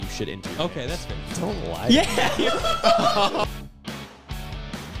shit into your Okay, pants. that's fair. Don't lie. Yeah.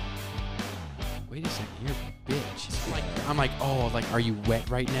 Wait a second, you're a bitch. I'm like, oh, like, are you wet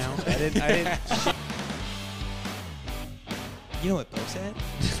right now? I didn't. You know what Bo said?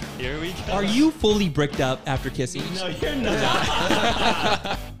 Here we go. Are you fully bricked up after kissing? No, you're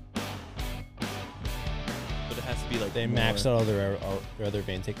not. But it has to be like They more. maxed out all their other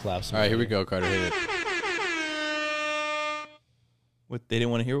veins. They collapsed. All right, here we go, Carter. Hit it. What, they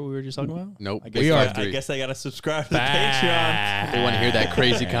didn't want to hear what we were just talking about? Nope. I guess I gotta subscribe to the Patreon. They want to hear that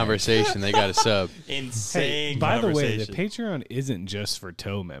crazy conversation. They got a sub. Insane. By the way, the conversation. Patreon isn't just for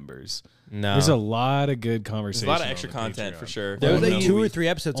toe members. No. There's a lot of good There's conversation. a lot of on extra the content Patreon. for sure. There was Only- like 2 or 3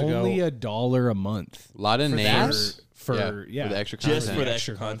 episodes ago. Only $1 a month. A lot of names. For for the extra Just content. for the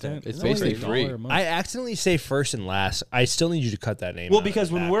extra content. It's It's only basically free. $1 a month. I accidentally say first and last. I still need you to cut that name. Well, out.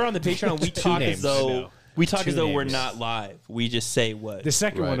 because when we're on the Patreon, we talk names. as though No. we talk Two as though we're names. not live. We just say what. The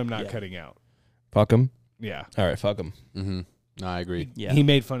second Right. one I'm not Yeah. cutting out. fuck him. Yeah. All right, fuck him. Mm-hmm. No, I agree. Yeah. He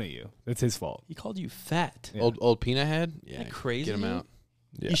made fun of you. That's his fault. He called you fat. Yeah. Old peanut head. Yeah, Isn't that crazy? Get him out.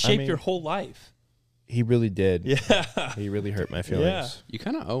 Yeah, You shaped your whole life. He really did. Yeah. He really hurt my feelings. Yeah. You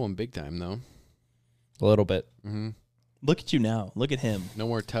kind of owe him big time though. A little bit. Mm-hmm. Look at you now. Look at him. No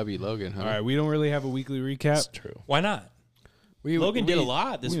more tubby Logan, huh? All right, we don't really have a weekly recap. That's true. Why not? Logan did a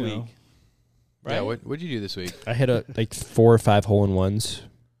lot this you week. know. Right? Yeah. What'd you do this week? I hit like 4 or 5 hole-in-ones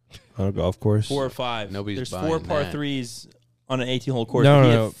on a golf course. 4 or 5. Nobody's There's buying 4 par that. 3s on an 18-hole course. No, but no,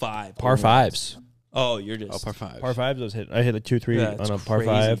 he no. had 5. Par hole-in-ones. 5s. Oh, you're just. Oh, par 5. Par 5s. I hit like 2, 3 That's on a par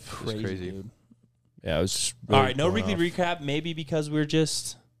crazy, 5. Crazy, crazy. dude. Yeah, it was just All really right, no going weekly off. recap. Maybe because we're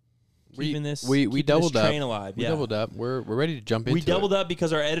just keeping this. we keeping doubled this up. train alive. We Yeah. doubled up. We're ready to jump into We doubled it. up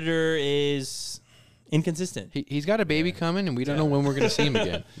because our editor is inconsistent. He's got a baby coming, and we don't know when we're going to see him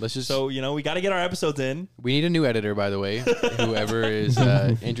again. Let's just. So, we got to get our episodes in. We need a new editor, by the way. Whoever is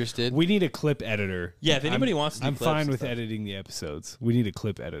interested. We need a clip editor. Yeah, if anybody wants to do I'm clips fine and with stuff. editing the episodes. We need a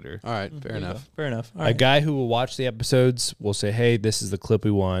clip editor. All right, fair There you enough. go. Fair enough. All A right. guy who will watch the episodes will say, "Hey, this is the clip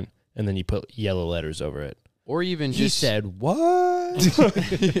we want," and then you put yellow letters over it. Or even He just said, "What?"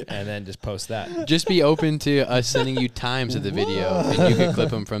 and then just post that. just be open to us sending you times of the video, and you can clip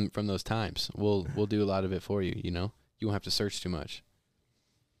them from those times. We'll do a lot of it for you. You won't have to search too much.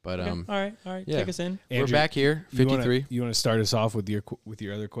 But Okay. All right. yeah. Take us in. we're Andrew, back here, You wanna- 53. You want to start us off with your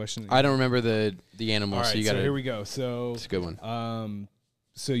other question? I don't remember the animal, All right, so you so got here to. we go. So It's a good one.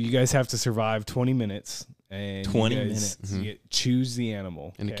 so you guys have to survive 20 minutes, and 20 you guys minutes. Mhm. choose the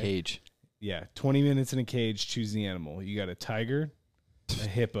animal In a okay? cage. Yeah, 20 minutes in a cage. Choose the animal. You got a tiger, a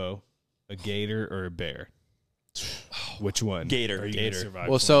hippo, a gator, or a bear. Which one? Gator. Are you gonna survive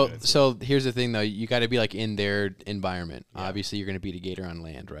Well, 20 minutes? so here's the thing though. You got to be like in their environment. Yeah. Obviously, you're going to beat a gator on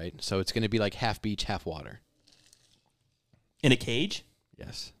land, right? So it's going to be like half beach, half water. In a cage?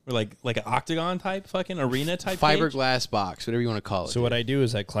 Yes. Or like an octagon type fucking arena type cage? Fiberglass box, whatever you want to call it. So what I do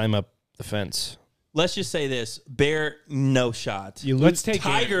is I climb up the fence. Let's just say this. Bear, no shot. Let's take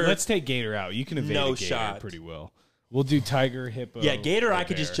Tiger. Gator. Let's take Gator out. You can evade No a Gator shot. pretty well. We'll do tiger, hippo. Yeah, Gator, or I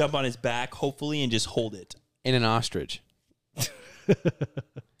could just bear. jump on his back, hopefully, and just hold it. In an ostrich.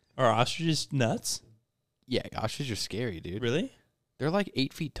 Are ostriches nuts? Yeah, ostriches are scary, dude. Really? They're like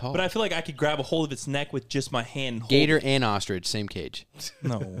 8 feet tall. But I feel like I could grab a hold of its neck with just my hand and hold Gator it. and ostrich, same cage.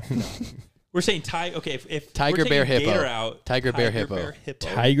 No. We're saying tiger. Okay, if Tiger, we're bear, taking hippo. Gator out. Tiger, bear, hippo.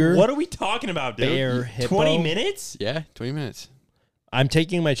 Tiger, What are we talking about, dude? bear, hippo. 20 minutes? Yeah, 20 minutes. I'm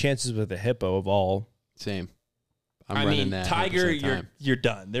taking my chances with a hippo of all. Same. I'm I running mean, that. tiger, 100% time. you're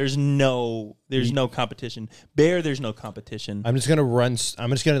done. There's no competition. Bear, there's no competition. I'm just gonna run. I'm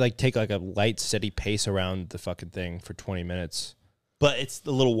just gonna like take like a light, steady pace around the fucking thing for 20 minutes. But it's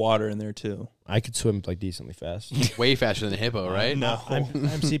the little water in there too. I could swim like decently fast. Way faster than a hippo, right? No, I'm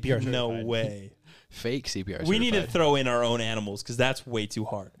CPR certified. no way. Fake CPR. We need to certified. throw in our own animals because that's way too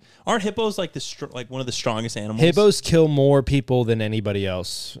hard. Aren't hippos like like one of the strongest animals? Hippos kill more people than anybody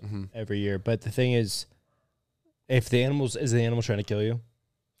else Mhm. every year. But the thing is, if the animals is the animal trying to kill you,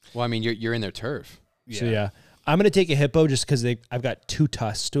 Well, I mean, you're in their turf. so yeah, I'm gonna take a hippo just because I've got 2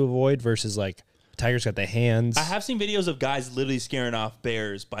 tusks to avoid versus like tiger's got the hands. I have seen videos of guys literally scaring off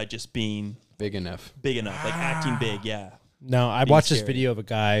bears by just being Big enough. big enough, like acting big. Yeah. No, I Being watched this scary. video of a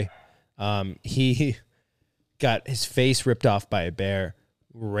guy. He got his face ripped off by a bear,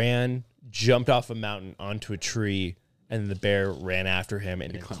 jumped off a mountain onto a tree, and the bear ran after him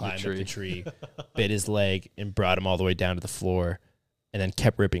and then climbed up the tree, bit his leg, and brought him all the way down to the floor, and then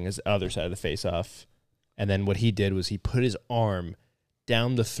kept ripping his other side of the face off. And then what he did was he put his arm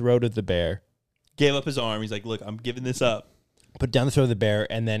down the throat of the bear, Gave up his arm. He's like, look, I'm giving this up. put down the throat of the bear,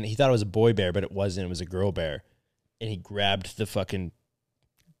 and then he thought it was a boy bear, but it wasn't. It was a girl bear. And he grabbed the fucking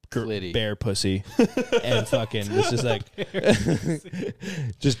Clitty. bear pussy, and fucking this is like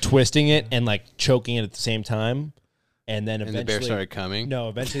just twisting it and like choking it at the same time, and then eventually And the bear started coming. No,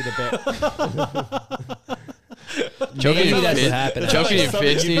 eventually the bear. Choking Maybe and that's what fist- happened. Choking and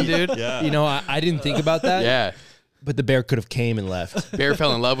fisting, dude. Yeah. You know, I didn't think about that. Yeah. But the bear could have came and left. Bear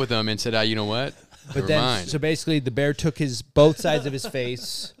fell in love with him and said, you know what? But Never then, mind. so basically, the bear took both sides of his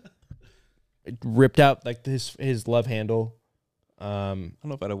face, ripped out like his love handle. I don't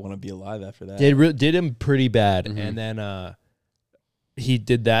know if I'd want to be alive after that. Did him pretty bad, Mhm. and then he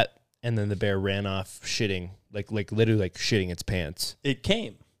did that, and then the bear ran off shitting, like literally like shitting its pants. It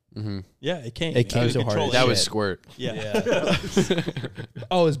came. Mm-hmm. Yeah, it came. It came couldn't so hard control as it. That was shit. Squirt. Yeah.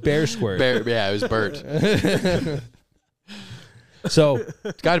 Oh, it's bear squirt. Bear, yeah, it was Bert. So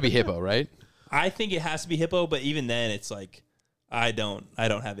It's got to be Hippo, right? I think it has to be hippo, but even then, it's like I don't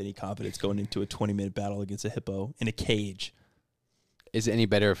have any confidence going into a 20-minute battle against a hippo in a cage. Is it any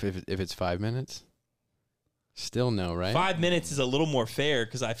better if it's 5 minutes? Still no, right? 5 minutes is a little more fair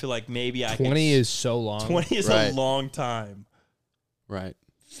because I feel like maybe I 20 is so long. 20 is Right. a long time. Right.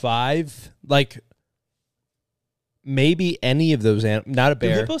 5, like maybe any of those not a Do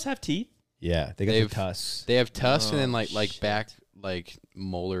bear. hippos have teeth? Yeah, they got the They've- tusks. They have tusks and then Oh, like shit. back like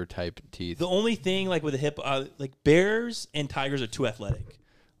molar type teeth. The only thing like with a hippo, like bears and tigers are too athletic.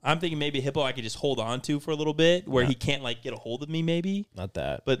 I'm thinking maybe a hippo I could just hold on to for a little bit where he can't like get a hold of me maybe. Not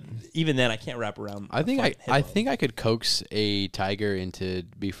that. But even then I can't wrap around. I a think fucking I hippo. think I could coax a tiger into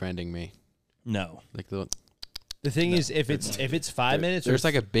befriending me. No. Like the The thing is, if it's 5 minutes, there's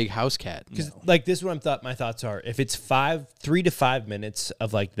like a big house cat. because like this is what my thoughts are. If it's 3 to 5 minutes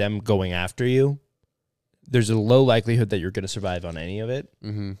of like them going after you, there's a low likelihood that you're going to survive on any of it.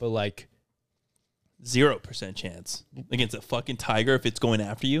 Mm-hmm. But like, 0% chance against a fucking tiger if it's going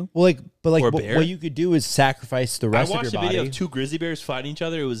after you. well, like, but like, Or a what, bear? what you could do is sacrifice the I rest of watched your a video body. of 2 grizzly bears fighting each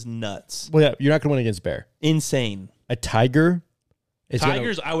other. It was nuts. Well, yeah, you're not going to win against bear. Insane. A tiger, is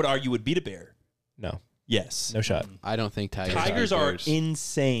Tigers, I would argue, would beat a bear. no Yes. shot. I don't think tigers. Tigers are are bears.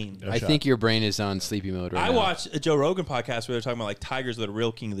 insane. No I shot. think your brain is on sleepy mode right I now. watched a Joe Rogan podcast where they're talking about like tigers are the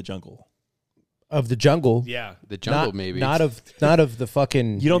real king of the jungle. Of the jungle, Yeah. the jungle, not, maybe not of the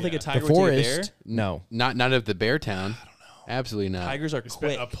fucking You don't think a Yeah. tiger the would take a bear? forest. No, not of the bear town. Absolutely not. Tigers are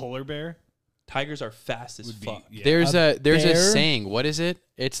quick. A polar bear Tigers are fast as would be. fuck. Yeah. There's a bear? saying. What is it?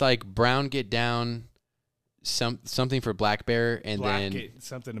 It's like brown get down, something for black bear, and then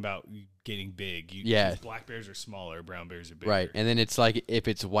something about getting big. Yeah. Black bears are smaller. Brown bears are bigger. right, and then it's like if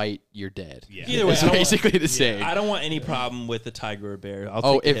it's white, you're dead. Yeah. Either way, It's I don't, basically the same. I don't want any problem with the tiger or bear. I'll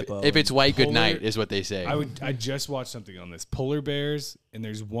Oh, take the hippo. if it's white, good Polar- night is what they say. I just watched something on this. Polar bears, and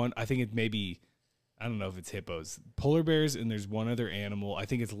there's one. I think it may be. I don't know if it's hippos. Polar bears, and there's one other animal. I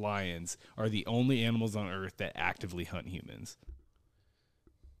think it's lions. Are the only animals on Earth that actively hunt humans.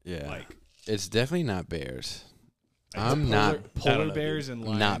 yeah, Like it's definitely not bears. polar, I'm not. I don't Polar know, bears and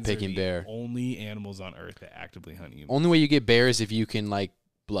lions. Not are picking the bear. Only animals on Earth that actively hunt humans. Only way you get bear is if you can like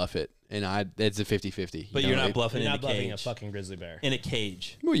bluff it, and it's a 50-50. but you you're know, not bluffing you're in not a bluffing cage. a fucking grizzly bear. In a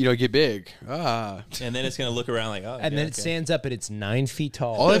cage. Well, you don't get big. And then it's going to look around like, oh, And yeah, then it okay. stands up and it's 9 feet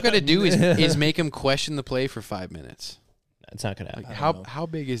tall. All I've got to do is make him question the play for 5 minutes. It's not gonna happen. Like don't know. how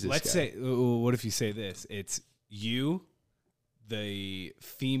big is this? Let's guy? say, what if you say this? It's you, the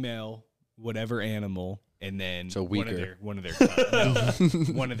female, whatever animal, and then So one of weaker. their cubs.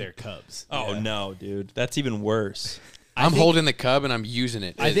 No, one of their cubs. Oh, no, dude. That's even worse. I'm holding the cub and I'm using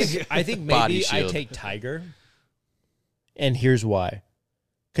it. I as think body maybe I shield. take tiger, and here's why: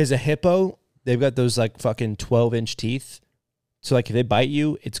 because a hippo, they've got those like fucking 12-inch teeth, so like if they bite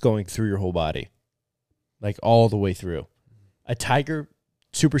you, it's going through your whole body, like all the way through. A tiger,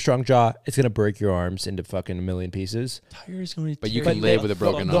 super strong jaw, it's gonna break your arms into fucking a million pieces. Tiger's going to But you can live with a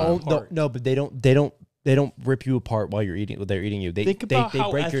broken arm. No, but they don't rip you apart while you're eating. While they're eating you, they Think about they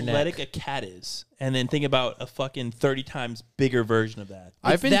how break your athletic neck. a cat is, and then think about a fucking 30 times bigger version of that.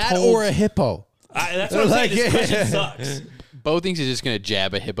 I've It's been that told or a hippo. That's what I'm saying. This question sucks. both things is just gonna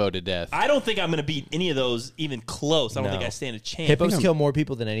jab a hippo to death. I don't think I'm going to beat any of those even close. I don't No. think I stand a chance. Hippos kill more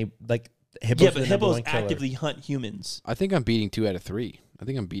people than any like hippos. yeah, are but the number hippos one killer. actively hunt humans. I think I'm beating 2 out of 3. I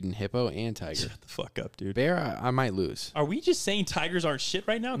think I'm beating hippo and tiger. Shut the fuck up, dude. Bear, I might lose. Are we just saying tigers aren't shit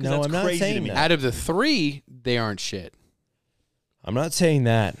right now? 'Cause No, that's I'm not crazy to saying me. that. Out of the 3, they aren't shit. I'm not saying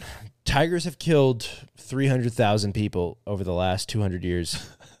that. Tigers have killed 300,000 people over the last 200 years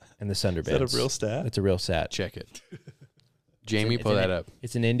in the Sundarbans. Is that a real stat? That's a real stat. Check it. Jamie, It's pull in- that up.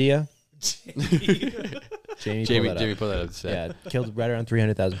 It's in India. Jamie, pull that Jamie, up. pull that up. the set. Yeah, killed right around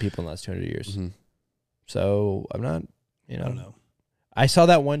 300,000 people in the last 200 years. Mhm. So I'm not, you know. I don't know. I saw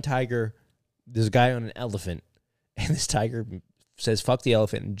that one tiger, this guy on an elephant, and this tiger says fuck the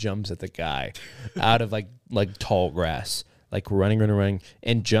elephant and jumps at the guy out of like tall grass, like running,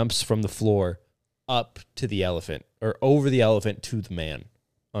 and jumps from the floor up to the elephant or over the elephant to the man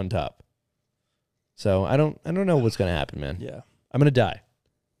on top. So I don't know what's gonna happen, man. Yeah. I'm gonna die.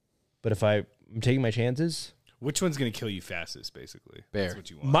 But if I'm taking my chances, Which one's going to kill you fastest, basically? Bear. That's what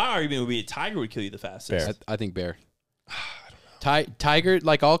you want. My argument would be a tiger would kill you the fastest. Bear. I think bear. Tiger,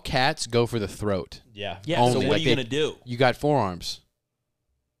 like all cats, go for the throat. yeah, Yeah. So Only, what are like you gonna do? You got forearms.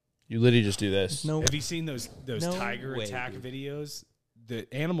 you literally just do this. No. Have you seen those No tiger way, attack dude. videos?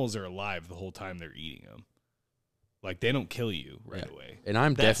 The animals are alive the whole time they're eating them. Like, they don't kill you right Yeah. away. And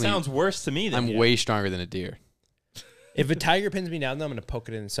I'm That definitely. sounds worse to me than I'm way stronger than a deer. If a tiger pins me down, though, I'm gonna poke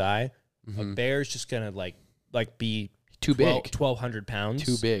it in the side. A Mhm. bear's just gonna like be Too big. 1,200 pounds,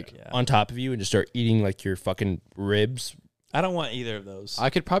 Too big. Yeah. on top of you, and just start eating like your fucking ribs. I don't want either of those. I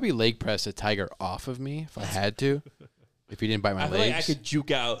could probably leg press a tiger off of me if I had to. If he didn't bite my I feel legs. like I could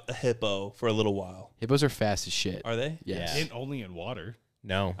juke out a hippo for a little while. Hippos are fast as shit. Are they? Yes. Yeah. Only in water.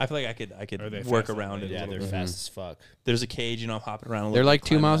 No, I feel like I Are could they work fast around like it. that? a yeah, little they're bit. fast as fuck. There's a cage, I'm hopping around. A little They're bit, like 2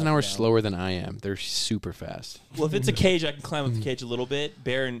 climbing miles up an hour and down. slower than I am. They're super fast. Well, if it's a cage, I can climb up the cage a little bit.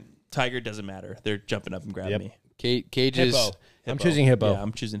 Bear and tiger doesn't matter. They're jumping up and grabbing Yep. me. Cages. Hippo. I'm Hippo. choosing hippo. Yeah,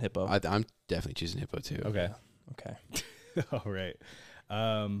 I'm choosing hippo. I'm definitely choosing hippo too. Okay. Okay. All right.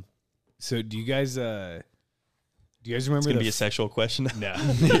 So do you guys remember It's gonna the be a sexual question. no.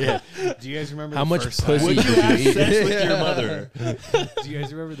 Yeah. Do you guys remember How the much first pussy time, did you eat? sex with your mother? Do you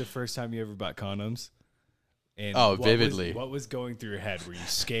guys remember the first time you ever bought condoms? And Oh, what was- vividly. what was going through your head? Were you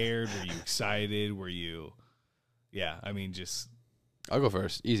scared? Were you excited? Were you Yeah, I mean just I'll go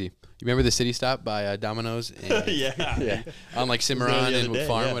first. Easy. You remember the City Stop by Domino's? And, Yeah. yeah. On like there Cimarron the and other day,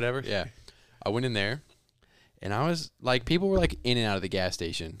 Farm, yeah. whatever. Yeah. I went in there, and I was like, people were like in and out of the gas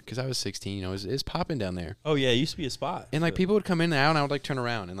station because I was 16. You know, it was popping down there, Oh yeah, it used to be a spot. and like people would come in and out, and I would like turn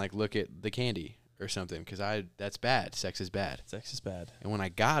around and like look at the candy or something because that's bad. Sex is bad. Sex is bad. And when I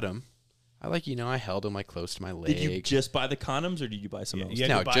got them, I held them like close to my leg. Did you just buy the condoms or did you buy some else? you had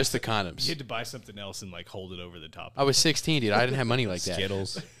No, to buy just the some- condoms. You had to buy something else and like hold it over the top. I was 16, dude. I didn't have money like that.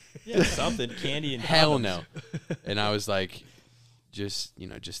 Skittles. Yeah, something candy and Hell condoms. no. And I was like, just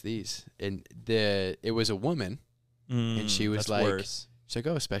these. And it was a woman, and she was that's like, worse. she's like,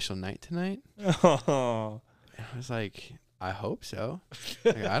 oh, special night tonight? Oh, And I was like, I hope so.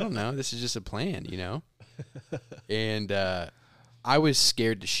 Like, I don't know. This is just a plan, you know? And I was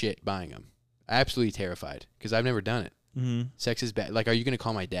scared to shit buying them. Absolutely terrified because I've never done it. mm-hmm. Sex is bad. Like, are you going to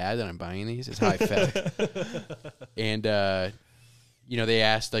call my dad that I'm buying these? Is how I felt. And, you know, they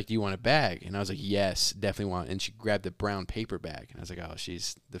asked, like, do you want a bag? And I was like, yes, definitely want. And she grabbed the brown paper bag. And I was like, oh,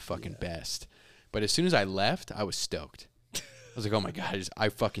 she's the fucking best. But as soon as I left, I was stoked. I was like, oh, my God, I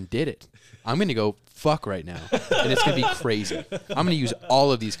fucking did it. I'm going to go fuck right now. And it's going to be crazy. I'm going to use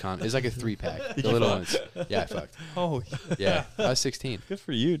all of these condoms. It's like a 3-pack. The little ones. Yeah, I fucked. Oh, Yeah, I was 16. good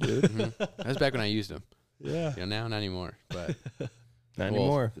for you, dude. That was back when I used them. Yeah. You know, now, not anymore. But Not well,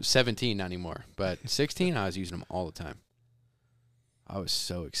 anymore. 17, not anymore. But 16, I was using them all the time. I was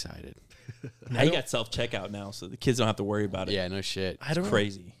so excited. Now you got self checkout now, so the kids don't have to worry about it. Yeah, no shit. I don't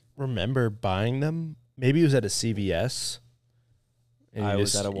Crazy. remember buying them. Maybe it was at a CVS. And I you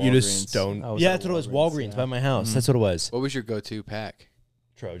was just, at a you just Walgreens. stoned. I was Yeah, at that's what it was. Walgreens, Walgreens yeah. by my house. Mhm. That's what it was. What was your go-to pack?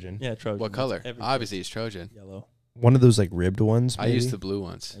 Trojan. Yeah, Trojan. What color? Everything. Obviously, it's Trojan. Yellow. One of those like ribbed ones. I used the blue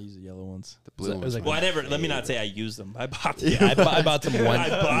ones. I use the yellow ones. The blue it ones. was like- Well, I never. Let me not say I used them. I bought them. Yeah, I bought them I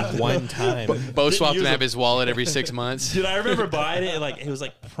bought them. one time. Bo Didn't swapped use him out of them. his wallet every 6 months. Dude, I remember buying it. Like it was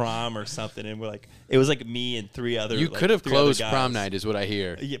like prom or something, and we're like, it was like me and three other. You like, could have 3 other closed guys. prom night, is what I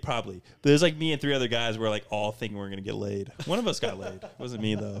hear. Yeah, probably. There's like me and 3 other guys were like all thinking we are gonna get laid. One of us got laid. It wasn't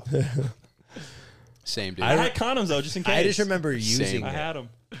me though. Same dude. I had condoms though, just in case. I just remember using. Same. I had them.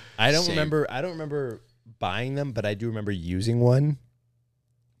 I don't Same. remember. I don't remember buying them, but I do remember using one.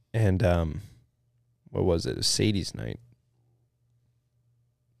 And what was it? A Sadie's night.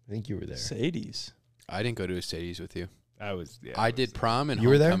 I think you were there. Sadie's. I didn't go to a Sadie's with you. I was yeah. I did prom and You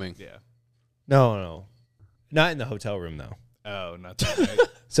were there? homecoming. Yeah. No, not in the hotel room though. Oh, not that night.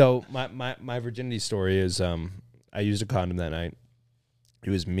 So my virginity story is I used a condom that night. It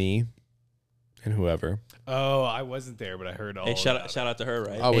was me and whoever. Oh, I wasn't there, but I heard all Hey, shout about out to her,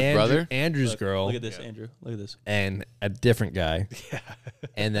 right? Oh, with brother? Andrew's Look, girl, Look at this, Yeah. Andrew. Look at this. and a different guy,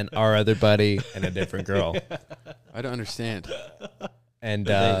 and then our other buddy and a different girl. I don't understand. And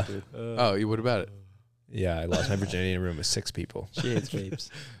Oh, what about it? yeah, I lost my virginity in a room with 6 people. She hates vapes.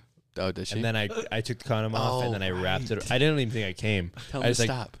 Oh, does she? And then I took the condom off, and then I wrapped it. I didn't even think I came. Tell I him just to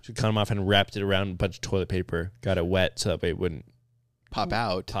like stop. took the condom off and wrapped it around a bunch of toilet paper. Got it wet so that way it wouldn't. Pop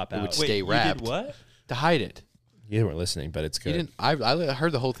out. Pop It would out. stay Wait, wrapped. You did what? To hide it. You weren't listening, but it's You good. didn't. I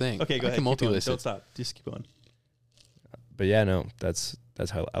heard the whole thing. Okay, go I ahead. can Keep going. multi-listen. Don't stop. Just keep going. But yeah, no, that's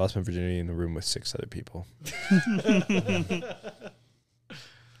how I lost my virginity in the room with 6 other people.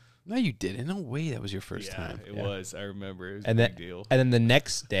 No, you didn't. No way. That was your first time. It was. I remember. It was And a then, big deal. and then the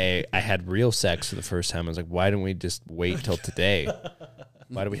next day, I had real sex for the first time. I was like, why didn't we just wait till today?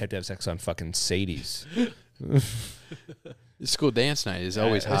 Why do we have to have sex on fucking Sadie's? School dance night is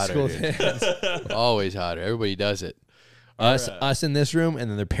always hotter. School dude. dance. Always hotter. Everybody does it. Us in this room, and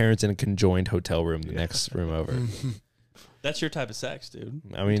then their parents in a conjoined hotel room, the next room over. That's your type of sex, dude.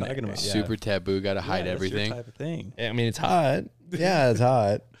 I mean, talking about? yeah. Super taboo. Got to hide Yeah, that's your everything. type of thing. I mean, it's hot. Yeah, it's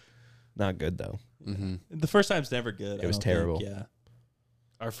hot. Not good though. The first time's never good. It was terrible. Yeah,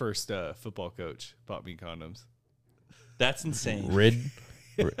 Our first football coach bought me condoms. that's insane. Rid.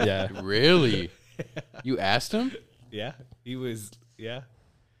 Yeah. Really? You asked him? Yeah, he was. Yeah,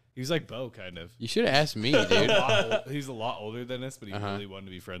 he was like Bo, kind of. You should have asked me, dude. He's a lot older than us, but he really wanted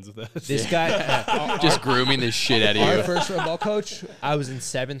to be friends with us. This guy, Just grooming the shit out of our you. first football coach, I was in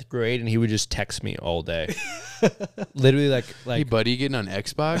 7th grade, and he would just text me all day. Literally, Hey, like buddy, you getting on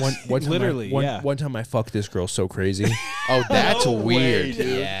Xbox? one time Literally, yeah. One time I fucked this girl so crazy. Oh, that's No way, weird.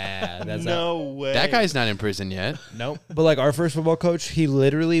 dude. Yeah, that's No way. That guy's not in prison yet. nope. But like our first football coach, he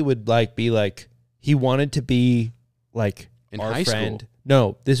literally would like be like he wanted to be like In our high friend. school?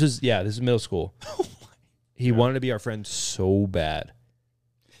 No, this was middle school. He wanted to be our friend so bad.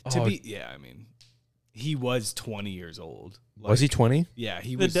 To Oh, be, yeah, I mean, he was 20 years old. was he 20? Yeah,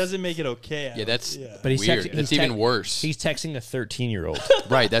 he That was. doesn't make it okay. Yeah, that's But he's weird. texting- That's he's even tex- worse. He's texting a 13-year-old.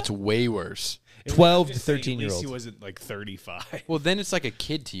 Right, that's way worse. 12 to At least he 13-year-old. wasn't like 35. Well, then it's like a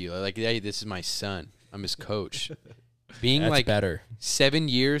kid to you. Like, hey, this is my son. I'm his coach. Being That's like better. 7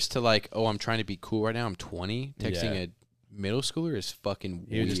 years to like, oh, I'm trying to be cool right now. I'm 20. Texting Yeah. a middle schooler is fucking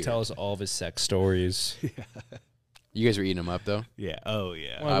He would weird. just tell us all of his sex stories. You guys were eating them up though. Yeah. Oh,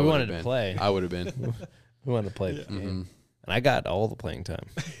 yeah. Well, I we would've wanted to been. play. I would have been. We wanted to play the game. And I got all the playing time.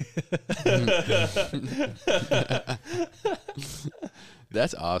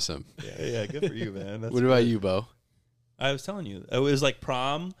 That's awesome. Yeah, good for you, man. That's What about you, Bo? I was telling you, it was like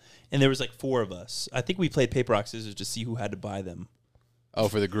prom, and there was like 4 of us. I think we played paper rock scissors to see who had to buy them. Oh,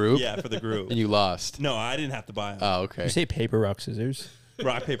 for the group? Yeah, for the group. And you lost. No, I didn't have to buy them. Oh, okay. You say paper, rock, scissors?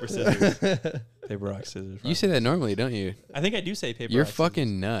 Rock, paper, scissors. Paper, rock, scissors. You say that normally, don't you? I think I do say paper. You're rock,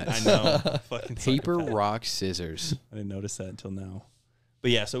 fucking nuts. Scissors. I know. Fucking Paper, psychopath. rock, scissors. I didn't notice that until now.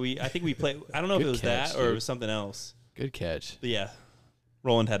 But yeah, so I think we played. I don't know if Good it was catch, that or dude. it was something else. Good catch. But yeah,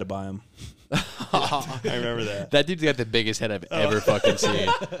 Roland had to buy them. I remember that. That dude's got the biggest head I've ever fucking seen.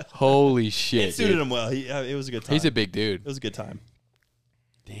 Holy shit. It suited dude. him well. It was a good time. He's a big dude. It was a good time.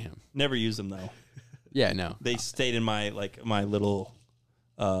 Damn. Never used them though. Yeah, no. They stayed in my little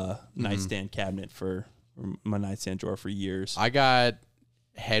nightstand cabinet for my nightstand drawer for years. I got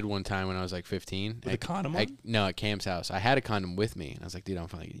head one time when I was like 15. With a condom on? No, at Cam's house. I had a condom with me. And I was like, dude, I'm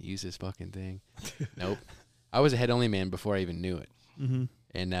finally going to use this fucking thing. Nope. I was a head only man before I even knew it. Mm-hmm.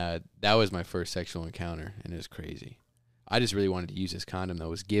 And that was my first sexual encounter. And it was crazy. I just really wanted to use this condom that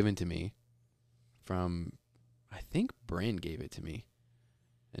was given to me from, I think Bryn gave it to me.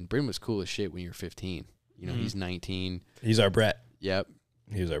 And Bryn was cool as shit when you're 15. You know, he's 19. He's our Brett. Yep.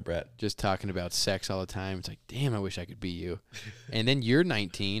 He was our Brett. Just talking about sex all the time. It's like, damn, I wish I could be you. And then you're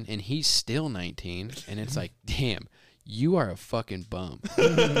 19 and he's still 19. And it's like, damn, you are a fucking bum.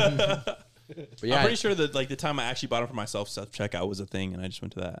 But yeah, I'm pretty sure that like the time I actually bought them for myself, self checkout was a thing, and I just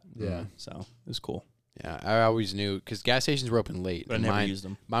went to that. Yeah. So it was cool. yeah, I always knew because gas stations were open late. But I and never used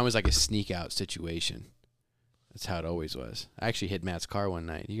them. Mine was like a sneak out situation. That's how it always was. I actually hit Matt's car one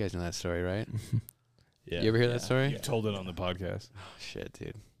night. You guys know that story, right? Yeah. You ever hear that story? You told it on the podcast. Oh, shit,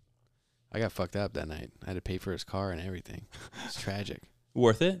 dude. I got fucked up that night. I had to pay for his car and everything. It's tragic.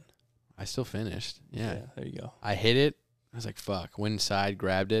 Worth it? I still finished. Yeah. There you go. I hit it. I was like, fuck. Went inside,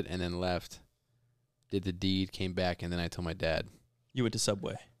 grabbed it, and then left. Did the deed, came back, and then I told my dad. You went to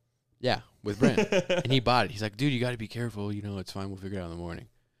Subway. Yeah, with Brent. And he bought it. He's like, dude, you got to be careful. You know, it's fine. We'll figure it out in the morning.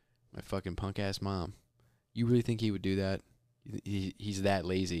 My fucking punk-ass mom. You really think he would do that? He's that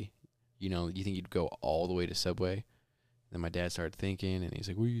lazy. You know, you think he'd go all the way to Subway? Then my dad started thinking, and he's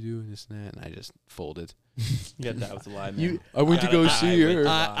like, what are you doing, this and that? And I just folded. You got that with the lie, man. I went to go see her.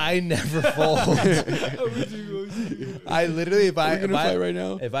 I never fold. I literally, if I right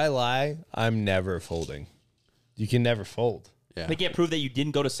now? if I lie, I'm never folding. You can never fold. Yeah, They can't prove that you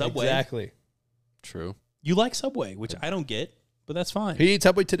didn't go to Subway. Exactly. true. You like Subway, which I don't get. but that's fine. He eats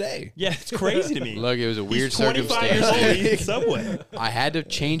Subway today. Yeah, it's crazy to me. Look, it was a weird He's 25 years circumstance. old. He eats Subway. I had to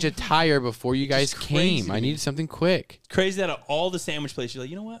change a tire before you guys crazy came. to I me. needed something quick. Crazy that of all the sandwich places, you're like,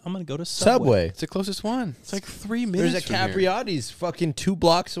 you know what? I'm gonna go to Subway. It's the closest one. It's like 3 minutes. There's a from here. Capriati's fucking 2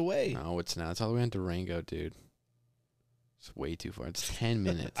 blocks away. No, it's not. It's all the way in Durango, dude. It's way too far. It's 10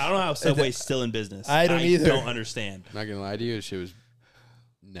 minutes. I don't know how Subway's still in business. I don't either. Don't understand. I'm not gonna lie to you. This shit was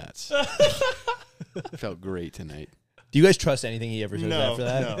nuts. Felt great tonight. Do you guys trust anything he ever says after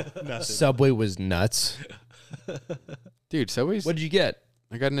that? No, nothing. Subway was nuts. Dude, Subway's. What did you get?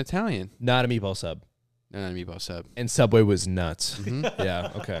 I got an Italian. Not a meatball sub. No, not a meatball sub. And Subway was nuts. Mhm. Yeah,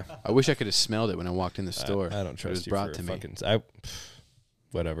 okay. I wish I could have smelled it when I walked in the store. I don't It trust was you brought for to me. fucking...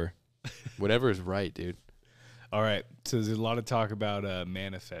 whatever. Whatever is right, dude. All right. So there's a lot of talk about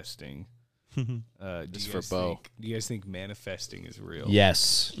manifesting. Do Just you for guys Bo. do you guys think manifesting is real?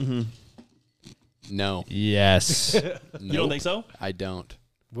 Yes. No. Yes. You don't think so? I don't.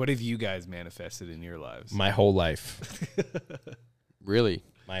 What have you guys manifested in your lives? My whole life. Really.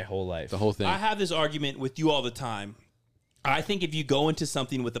 My whole life. The whole thing. I have this argument with you all the time. I think if you go into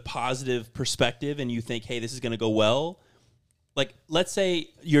something with a positive perspective and you think, hey, this is going to go well, like let's say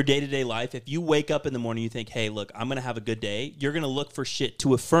your day-to-day life, if you wake up in the morning, you think, hey, look, I'm going to have a good day, you're going to look for shit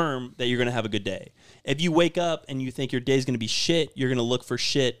to affirm that you're going to have a good day. If you wake up and you think your day's going to be shit, you're going to look for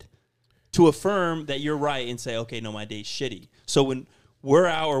shit to affirm that you're right and say, okay, no, my day's shitty. So when we're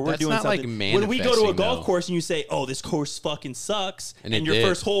out or we're That's doing not like something, when we go to a manifesting, golf though. course and you say, oh, this course fucking sucks, And and it your did.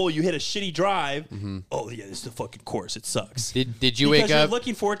 first hole, you hit a shitty drive, oh, yeah, this is the fucking course. It sucks. Did you because wake you're up?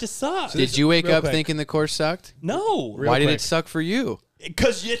 looking for it to suck. Did you wake real up quick. thinking the course sucked? No. Why did quick. it suck for you?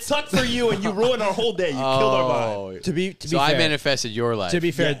 Because it sucked for you and you ruined our whole day. You killed our vibe. To be So I manifested your life. To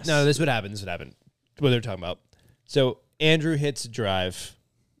be fair, Yes. no, this would happen. This would happen. What they're talking about. So Andrew hits a drive.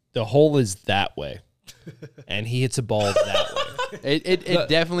 The hole is that way. And he hits a ball that way. It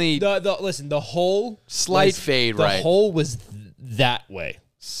definitely Listen, the hole Slight was- fade, the right. hole was that way.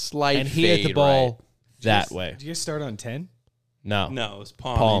 slight And he fade, hit the ball right. that way. Did you guys start on 10? No. No, it's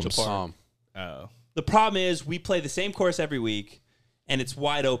Palm Palms. Angel Park. Palm. Oh. The problem is we play the same course every week, and it's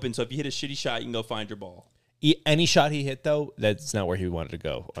wide open. So if you hit a shitty shot, you can go find your ball. Any shot he hit though, that's not where he wanted to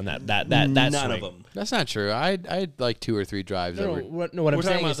go on that None swing. of them. That's not true. I had like 2 or 3 drives No, over. what I'm We're talking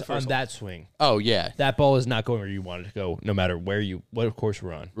saying about is the on first that swing, Oh yeah, that ball is not going where you want it to go, no matter what course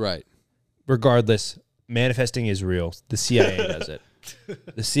we're on. right. Regardless, manifesting is real. The CIA does it.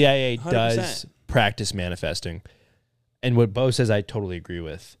 The CIA does 100%. practice manifesting. And what Bo says, I totally agree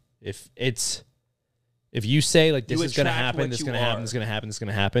with. If you say like this You is going to attract happen, what this is you going to happen, are. this is going to happen, this is going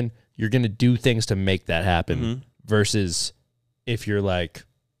to happen, you're going to do things to make that happen. Mm-hmm. Versus if you're like,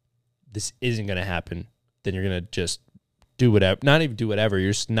 this isn't going to happen, then you're going to just do whatever. Not even do whatever.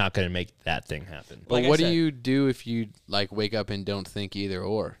 You're just not going to make that thing happen. But Like I what do said- you do if you like wake up and don't think either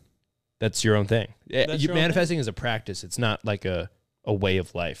or? That's your own thing. That's your own Manifesting is a practice. It's not like a way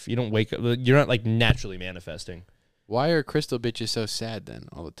of life. You don't wake up. You're not like naturally manifesting. Why are crystal bitches so sad then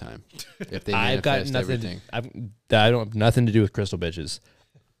all the time? If they I've got manifest nothing. everything. I don't have nothing to do with crystal bitches.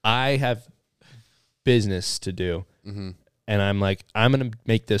 I have business to do, Mm-hmm. and I'm like, I'm gonna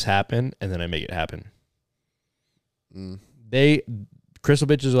make this happen, and then I make it happen. Mm. Crystal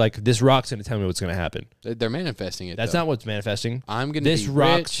bitches are like, this rock's gonna tell me what's gonna happen. They're manifesting it. That's though. not what's manifesting. I'm gonna This be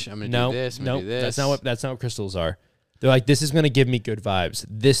rock. rich. I'm gonna no, do this. I'm no, gonna do this. that's not what crystals are. They're like, this is gonna give me good vibes.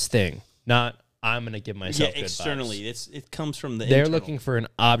 This thing, not I'm gonna give myself Yeah, good externally, vibes. it comes from the. They're internal. looking for an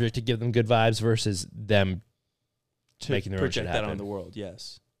object to give them good vibes versus them to making their own shit project that happen. on the world.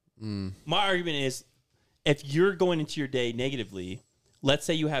 Yes. Mm. My argument is, if you're going into your day negatively, let's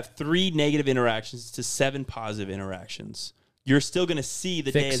say you have 3 negative interactions to 7 positive interactions, you're still going to see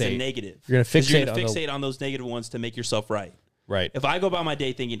the day as a Fixate. negative. You're gonna 'Cause fixate You're on going the- to fixate on those negative ones to make yourself right. Right. If I go about my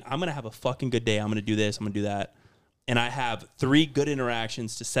day thinking, I'm going to have a fucking good day, I'm going to do this, I'm going to do that, and I have 3 good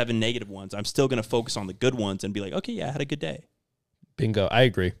interactions to 7 negative ones, I'm still going to focus on the good ones and be like, okay, yeah, I had a good day. Bingo. I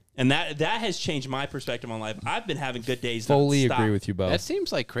agree. And that has changed my perspective on life. I've been having good days. Fully nonstop. agree with you, Bo. That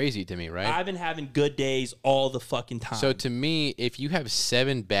seems like crazy to me, right? I've been having good days all the fucking time. So to me, if you have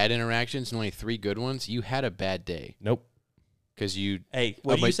 7 bad interactions and only 3 good ones, you had a bad day Nope. because you hey,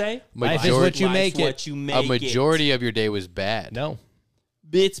 what do you say? Life is what you make it. What you make a majority of your day was bad. No.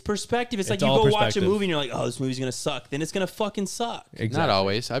 It's perspective. It's like It's you all go watch a perspective. movie and you're like, oh, this movie's gonna suck. Then it's gonna fucking suck. Exactly. Not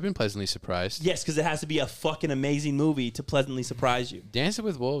always. I've been pleasantly surprised. Yes, because it has to be a fucking amazing movie to pleasantly surprise you. Dancing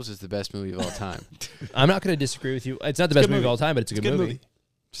with Wolves is the best movie of all time. I'm not going to disagree with you. It's not the best good movie of movie. all time, but it's a good movie.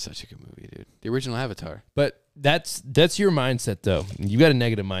 Such a good movie, dude. The original Avatar. But that's your mindset, though. You got a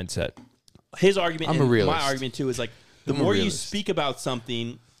negative mindset. His argument, I'm a and realist. my argument too, is like the I'm a more you realist. speak about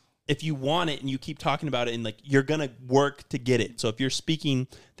something, if you want it and you keep talking about it and like you're going to work to get it. So if you're speaking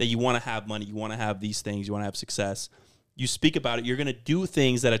that you want to have money, you want to have these things, you want to have success, you speak about it, you're going to do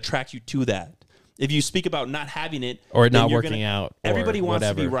things that attract you to that. If you speak about not having it or then not you're working out, or everybody wants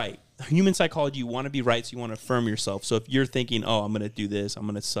whatever. to be right. Human psychology, you want to be right, so you want to affirm yourself. So if you're thinking, oh, I'm going to do this, I'm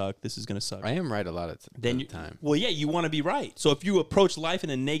going to suck, this is going to suck. I am right a lot of the time. Well, yeah, you want to be right. So if you approach life in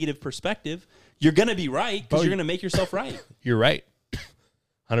a negative perspective, you're going to be right because you're going to make yourself right. You're right.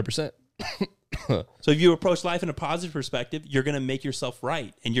 100%. So if you approach life in a positive perspective, you're going to make yourself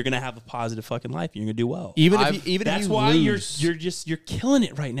right, and you're going to have a positive fucking life. And you're going to do well. That's why lose, you're killing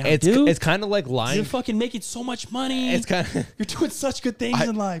it right now, dude. dude. It's kind of like lying. You're fucking making so much money. It's kind of you're doing such good things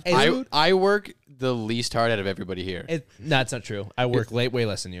in life, dude. I work the least hard out of everybody here. That's not true. I work way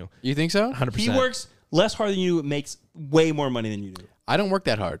less than you. You think so? 100%. He works less hard than you, makes way more money than you do. I don't work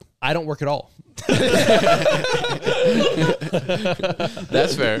that hard. I don't work at all.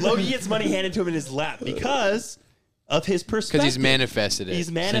 That's fair. Logan gets money handed to him in his lap because of his perspective. Because he's manifested it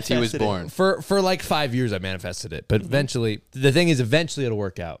since he was born. For like 5 years, I manifested it. But eventually, the thing is, eventually it'll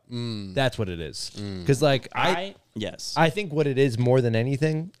work out. That's what it is. Because like I think what it is more than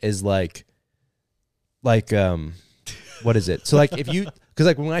anything is like what is it? So like if you, because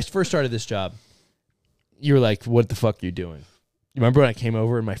like when I first started this job, you were like, what the fuck are you doing? You remember when I came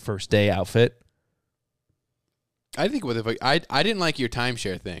over in my first day outfit? I think what the fuck, I didn't like your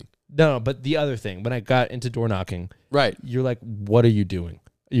timeshare thing. No, but the other thing, when I got into door knocking, right? You're like, what are you doing?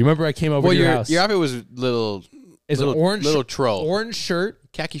 You remember I came over to your house. Your outfit was little troll, orange shirt,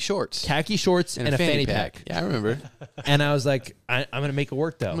 khaki shorts, and a fanny pack. Yeah, I remember. And I was like, I'm gonna make it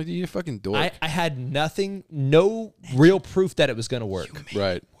work though. I'm like, you're a fucking dork. I had no real proof that it was gonna work.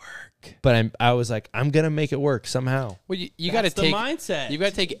 Right. But I was like, I'm gonna make it work somehow. Well, you got to take the mindset. You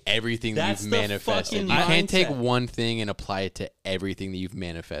got to take everything that you've manifested. You can't take one thing and apply it to everything that you've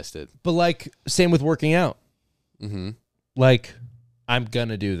manifested. But like, same with working out. Mm-hmm. Like, I'm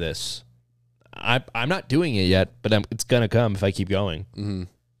gonna do this. I'm not doing it yet, but it's gonna come if I keep going. Mm-hmm.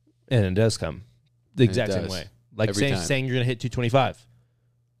 And it does come the exact same way. Like saying you're gonna hit 225.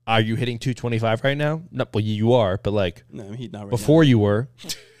 Are you hitting 225 right now? No, well, you are, but like, no, he's not right before now. you were.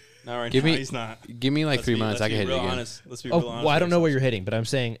 Not right now, he's not. Give me like 3 months. I can hit it again. Honest. Let's be real honest. Well, I don't know what you're hitting, but I'm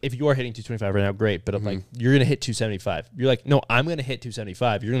saying if you are hitting 225 right now, great. But I'm like, you're gonna hit 275. You're like, no, I'm gonna hit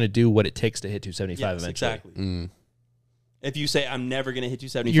 275. You're gonna do what it takes to hit 275 eventually. Exactly. If you say I'm never gonna hit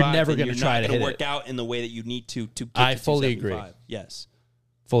 275, you're never gonna try to hit it. Work out in the way that you need to get I to fully agree. Yes,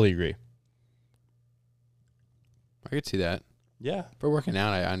 fully agree. I could see that. Yeah, for working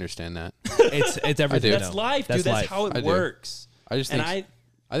out, I understand that. It's everything. That's life, dude. That's how it works. I just think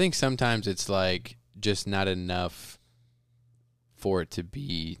I think sometimes it's like just not enough for it to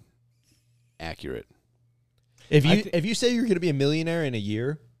be accurate. If you say you're going to be a millionaire in a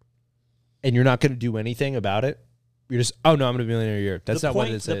year and you're not going to do anything about it, you're just, oh no, I'm going to be a millionaire in a year. That's not what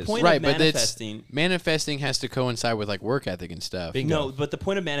it is. Right, but manifesting has to coincide with like work ethic and stuff. Bingo. No, but the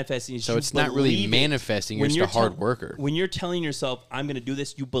point of manifesting is so it's not really manifesting. You're just a hard worker. When you're telling yourself, I'm going to do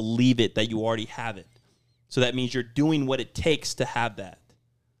this, you believe it, that you already have it. So that means you're doing what it takes to have that.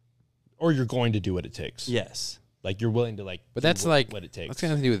 Or you're going to do what it takes. Yes. Like you're willing to but that's like what it takes. What's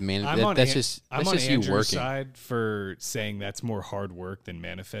going to do with manifesting? I'm on Andrew's side for saying that's more hard work than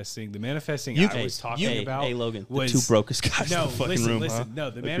manifesting. The manifesting I was talking about, hey Logan, was the two brokest guys in the fucking room. Listen, no,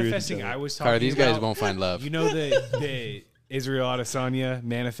 the manifesting I was talking about. These guys won't find love. You know the Israel Adesanya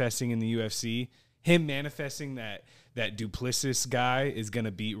manifesting in the UFC, him manifesting that Duplessis guy is going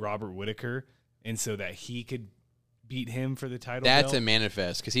to beat Robert Whittaker, and so that he could beat him for the title. That's a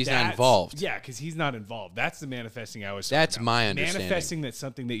manifest because he's not involved. Yeah, because he's not involved. That's the manifesting I was talking That's about. my understanding. Manifesting that's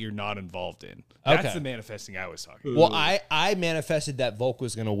something that you're not involved in. That's the manifesting I was talking about. Well, I manifested that Volk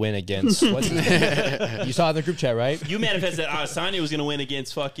was going to win against what's his name? You saw it in the group chat, right? You manifested that Adesanya was going to win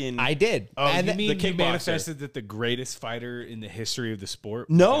against fucking... I did. Oh, and you mean you manifested that the greatest fighter in the history of the sport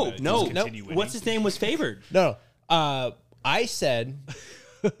No. What's his name was favored? No. I said...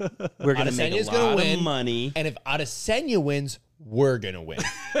 We're going to make a lot of money. And if Adesanya wins, we're going to win.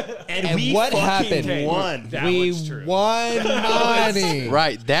 and we what happened? Won. We won money.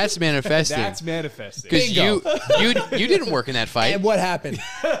 Right. That's manifesting. That's manifesting. Because you didn't work in that fight. And what happened?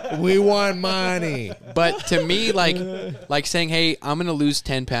 We won money. But to me, like saying, hey, I'm going to lose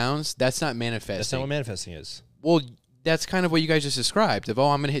 10 pounds, that's not manifesting. That's not what manifesting is. Well, that's kind of what you guys just described. Of,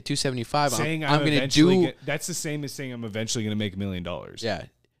 I'm going to hit 275. I'm going to do... That's the same as saying I'm eventually going to make $1 million. Yeah.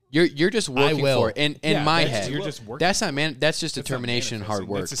 You're just working for it. And in my head, you're just working. That's not That's just determination and hard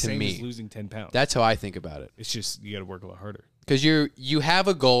work that's the to same me. As losing 10 pounds. That's how I think about it. It's just you got to work a lot harder. Because you have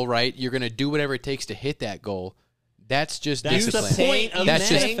a goal, right? You're going to do whatever it takes to hit that goal. That's just That's the discipline. point of That's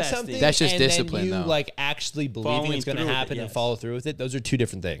just manifesting. That's just and discipline, then you though. like actually believing Following it's going to through with it, happen and yes. follow through with it. Those are two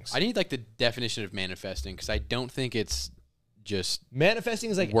different things. I need like the definition of manifesting because I don't think it's just Manifesting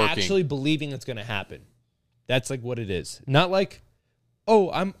is like working. actually believing it's going to happen. That's like what it is. Not like,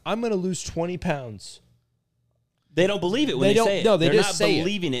 oh, I'm going to lose 20 pounds. They don't believe it when They they, don't- say it. no, they They're just not say it.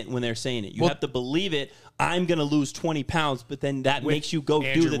 believing it when they're saying it. You Well- have to believe it. I'm going to lose 20 pounds, but then that makes you go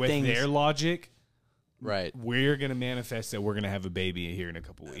Andrew, do the with things. their logic, right. we're gonna manifest that we're gonna have a baby here in a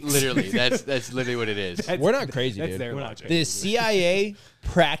couple weeks. Literally, that's literally what it is. We're not crazy, That's dude. their We're not logic. The CIA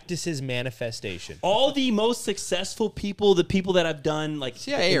practices manifestation. All the most successful people, the people that have done like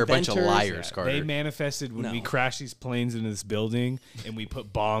CIA are a bunch of inventors, liars, Carter. They manifested when we No. crash these planes into this building and we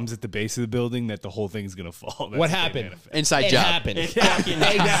put bombs at the base of the building that the whole thing's gonna fall. That's What they happened? manifest. Inside It job. happened. It fucking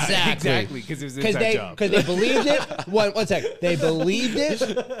Exactly. Exactly, because it was an Because inside job. they believed it. One sec. They believed it,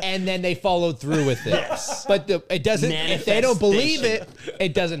 and then they followed through with it. Yes. But it doesn't. If they don't believe it, Manifestation.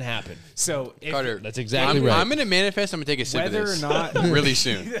 it doesn't happen. So if, Carter, That's exactly right. I'm gonna manifest. I'm gonna take a sip whether of or this not really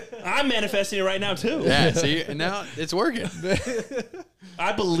soon. I'm manifesting it right now too. Yeah, see, and now it's working.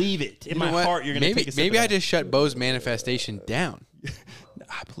 I believe it in You know my what? heart. You're gonna maybe take a sip maybe of I that. just shut Bo's manifestation down.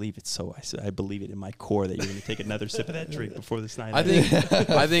 I believe it so. I believe it in my core that you're gonna take another sip of that drink before this night. I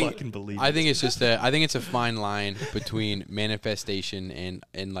think fucking believe I it. think it's just I think it's a fine line between manifestation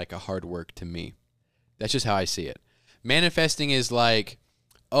and like a hard work to me. That's just how I see it. Manifesting is like,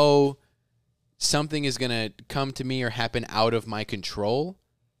 oh, something is going to come to me or happen out of my control,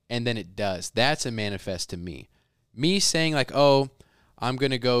 and then it does. That's a manifest to me. Me saying like, oh, I'm going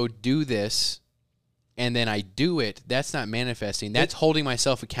to go do this, and then I do it, that's not manifesting. That's holding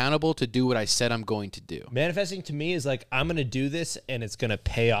myself accountable to do what I said I'm going to do. Manifesting to me is like I'm going to do this, and it's going to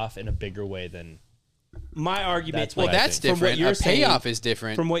pay off in a bigger way than. My argument. That's what Well, I that's think. From what different. you're A payoff saying- is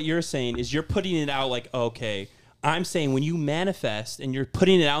different. From what you're saying is you're putting it out like, okay, I'm saying when you manifest and you're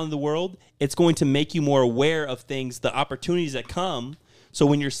putting it out in the world, it's going to make you more aware of things, the opportunities that come. So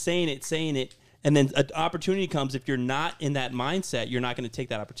when you're saying it, and then an opportunity comes, if you're not in that mindset, you're not going to take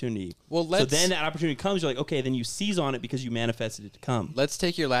that opportunity. Well, so let's- then that opportunity comes, you're like, okay, then you seize on it because you manifested it to come. Let's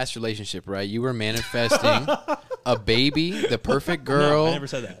take your last relationship, right? You were manifesting a baby, the perfect girl. No, I never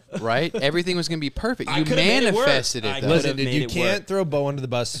said that. Right? Everything was going to be perfect. I You could've made it work. manifested I it, though. could've Listen, dude, made you it can't work. throw Bo under the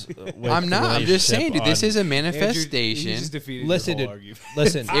bus. With I'm not. I'm just saying, dude, this is a Andrew, you manifestation. just defeated Listen, the whole dude. argument.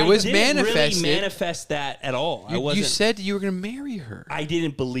 Listen. It was I didn't manifested. really manifest that at all. I You wasn't. said you were going to marry her. I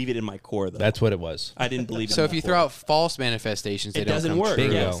didn't believe it in my core, though. That's what it was. I didn't believe it. So in if my you core. throw out false manifestations, they it don't doesn't come work. true.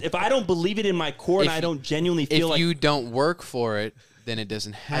 Bingo. Yes. If I don't believe it in my core and If I you- don't genuinely If feel like you don't work for it, then it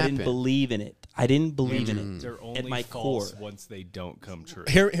doesn't I happen. didn't believe in it. I didn't believe in it They're only at my false core. once they don't come true.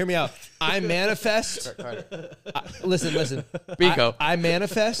 Hear me out. I manifest. Listen. Bingo. I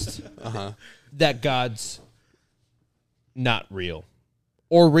manifest that God's not real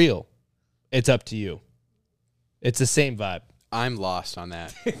or real. It's up to you. It's the same vibe. I'm lost on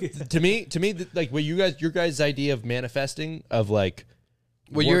that. to me, like what your guys' idea of manifesting of like,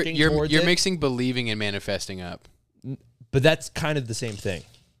 Well, working you're towards you're it, mixing believing and manifesting up. but that's kind of the same thing.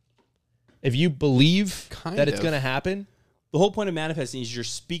 If you believe Kind that it's of. going to happen, The whole point of manifesting is you're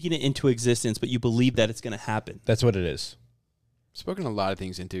speaking it into existence, but you believe that it's going to happen. that's what it is. I've spoken a lot of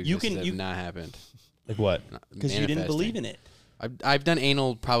things into existence that have not happened. Like what? Because you didn't believe in it. I've done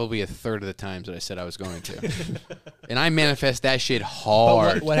anal probably a third of the times that I said I was going to, and I manifest that shit But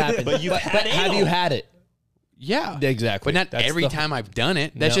hard. what happened? But you've had have anal. you had it? Yeah, Exactly. but not That's every the- time I've done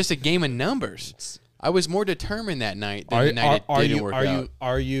it. That's No. just a game of numbers. I was more determined that night than Are, the night are it didn't you work are out. you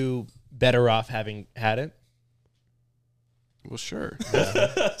are you better off having had it? Well, sure.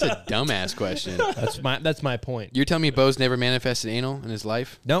 It's a dumbass question. That's my point. You're telling me Bo's never manifested anal in his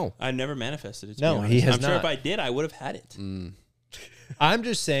life? No, I never manifested it. To No, be honest. he has I'm sure not. if I did, I would have had it. I'm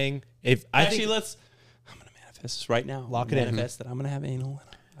just saying if I Actually, think I'm going to manifest this right now. Lock it in. Manifest that I'm going to have anal.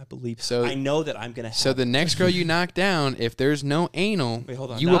 I believe. So- I know that I'm going to have. So the next girl you knock down, if there's no anal, Wait,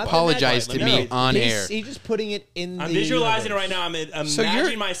 hold on. you Not the apologize next to one. me Let me- on he's, air. he's just putting it in. I'm the visualizing it universe. right now. I'm So you're-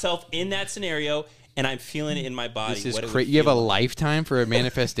 imagining myself in that scenario, and I'm feeling it in my body. This is what it would crazy. You have a feel like. lifetime for a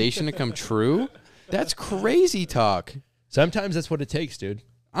manifestation to come true? That's crazy talk. Sometimes that's what it takes, dude.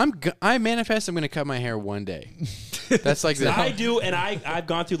 I manifest I'm going to cut my hair one day. That's like the I do, and I've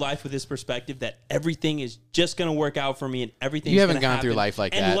gone through life with this perspective that everything is just going to work out for me, and everything. You haven't gone through life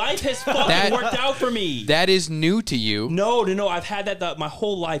like and that. life has fucking That- worked out for me. that is new to you. No. I've had that my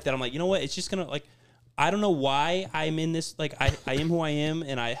whole life. That I'm like, you know what? It's just gonna like. I don't know why I'm in this. Like, I am who I am,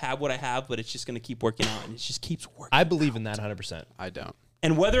 and I have what I have, but it's just gonna keep working out, and it just keeps working. I believe in that 100%. I don't.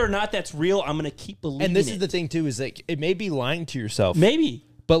 And whether or not that's real, I'm gonna keep believing. And this it. is the thing too: is like it may be lying to yourself. maybe.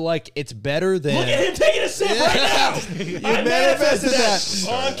 But like, it's better than. Look at him taking a sip right now. I manifested that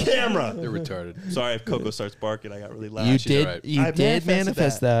on camera. They're retarded. Sorry if Coco starts barking. I got really loud. You she's did. right. You I did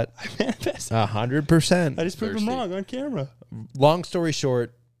manifested manifest that. I manifested. 100%. I just proved him Thirsty. wrong on camera. Long story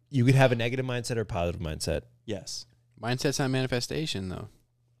short, you could have a negative mindset or a positive mindset. Yes. Mindset's not manifestation, though.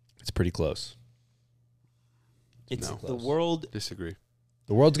 It's pretty close. It's No. the world Disagree.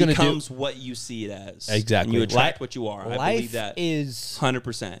 The world's gonna do becomes what you see it as. exactly. And you attract what you are. I Life believe that is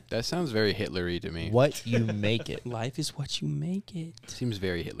 100%. That sounds very Hitler-y to me. what you make it. Life is what you make it. Seems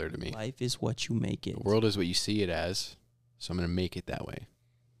very Hitler to me. Life is what you make it. The world is what you see it as, so I'm going to make it that way.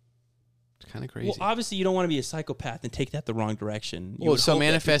 It's kind of crazy. Well, obviously, you don't want to be a psychopath and take that the wrong direction. You Well, would so hope that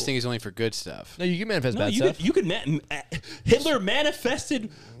manifesting people- is only for good stuff. No, you can manifest No, bad you stuff. could. You could. Hitler manifested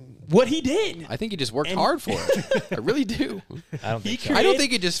what he did. I think he just worked And- hard for it. I really do. I don't He think so. I don't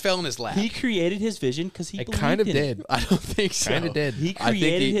think it just fell in his lap. He created his vision because he It believed kind of in it. did. I don't think so. Kind of did. He I think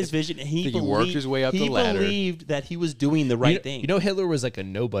created he- his vision, and he think he believed, worked his way up the ladder. He believed that he was doing the right thing. You know, Hitler was like a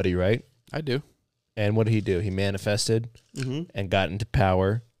nobody, right? I do. And what did he do? He manifested and got into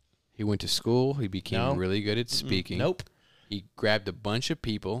power. He went to school. He became No. really good at speaking. Nope. He grabbed a bunch of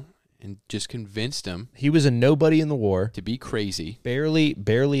people and just convinced them He was a nobody in the war. to be crazy.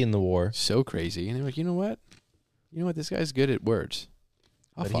 Barely in the war. So crazy. And they're like, you know what? This guy's good at words.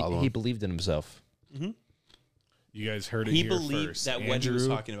 I'll But follow he him. believed in himself. You guys heard it He here believed first. that what he was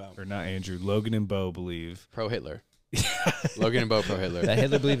Andrew- talking about. Or not Andrew. Logan and Bo believe. Pro-Hitler. Logan and Bo pro-Hitler. That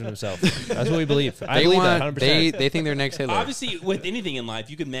Hitler believed in himself. That's what we believe. I They believe want, that 100%. they think they're next Hitler. Obviously, with anything in life,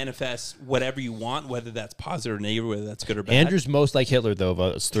 you can manifest whatever you want, whether that's positive or negative, whether that's good or bad. Andrew's most like Hitler, though, of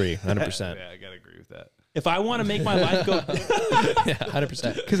us three. 100%. Yeah, I gotta agree with that. If I want to make my life go, Yeah,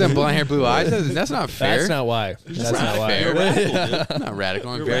 100%. Because I'm blonde hair, blue eyes. That's not fair. That's not why. That's not why. fair. you're radical, dude. I'm not radical.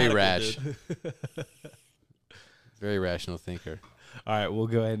 I'm You're very radical, rash. Very rational thinker. All right, we'll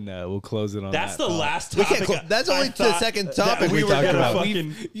go ahead and we'll close it on That's that the thought. last topic. That's I only the thought second that topic we were talked gonna about.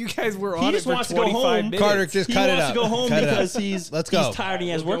 fucking- You guys were He on just it for wants to go 25 home. minutes. Carter, just He cut it wants out. to go home Cut it out. because he's Let's go. He's tired and he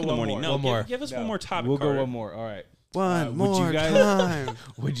has We'll work go in the one morning. more. No, One more. give us No, one more topic. We'll go Carter. one more. All right. One would you more guys- time.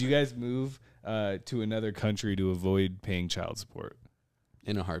 Would you guys move to another country to avoid paying child support?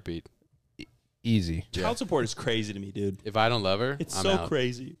 In a heartbeat. Easy. Child support is crazy to me, dude. If I don't love her, It's I'm so out.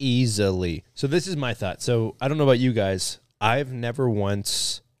 crazy. Easily. So this is my thought. So I don't know about you guys. I've never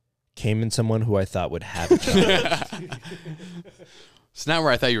once came in someone who I thought would have a child. It's not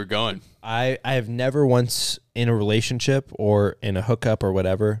where I thought you were going. I have never once in a relationship or in a hookup or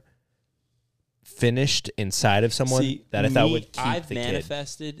whatever finished inside of someone See, that I thought me, would keep I've the kid.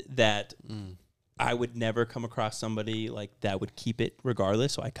 manifested that I would never come across somebody like that would keep it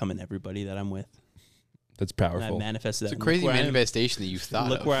regardless. So I come in everybody that I'm with. That's And I powerful. manifested that. It's a And crazy look where I am. manifestation that you thought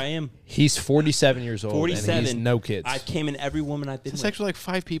Look of. where I am. He's 47 years old 47. and he's no kids. I came in every woman I've been It's with. actually like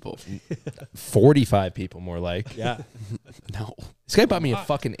 5 people. 45 people more like. Yeah. No. This guy bought me a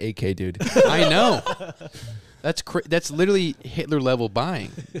fucking AK, dude. I know. That's literally Hitler level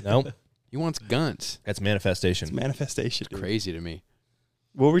buying. Nope. He wants guns. That's manifestation. Manifestation. Dude. Crazy to me.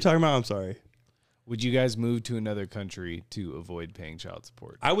 What were we talking about? I'm sorry. Would you guys move to another country to avoid paying child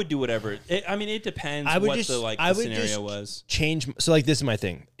support? I would do whatever. It depends I would what just- the like I the would scenario just- was. Change. So like this is my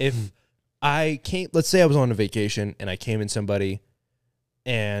thing. If I came, let's say I was on a vacation and I came in somebody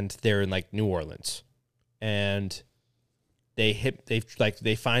and they're in like New Orleans and they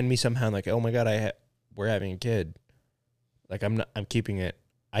find me somehow and like, oh my God, we're having a kid. Like I'm keeping it.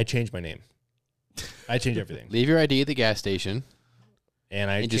 I change my name. I change everything. Leave your ID at the gas station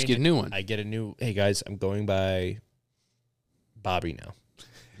And I and just change get a it. new one. I get a new, hey guys, I'm going by Bobby now.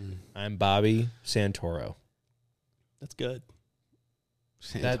 I'm Bobby Santoro. That's good.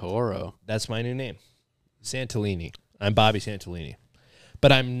 Santoro. That's my new name. Santolini. I'm Bobby Santolini.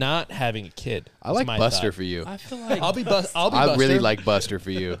 But I'm not having a kid. I That's like my Buster thought. for you. I feel like I'll be Buster. I really like Buster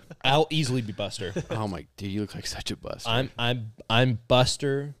for you. I'll easily be Buster. Oh my, dude, you look like such a Buster. I'm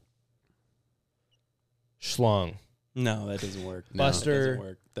Buster Schlong. no, that doesn't work. No. Buster.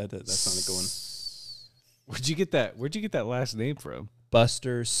 That doesn't work. That's not a good one. Where'd you get that? Where'd you get that last name from?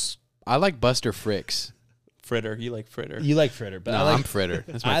 Buster. I like Buster Fricks. Fritter, you like Fritter? You like Fritter, but No, I like I'm Fritter.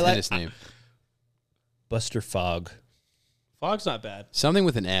 That's my I like- tennis name. Buster Fogg. Fog's not bad. Something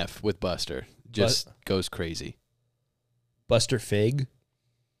with an F with Buster just goes crazy. Buster Fig.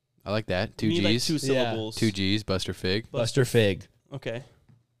 I like that. You 2 need, like, G's. 2 syllables. 2 G's. Buster Fig. Buster Fig. Okay.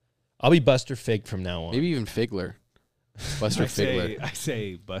 I'll be Buster Fig from now on. Maybe even Figler. Buster Figler. I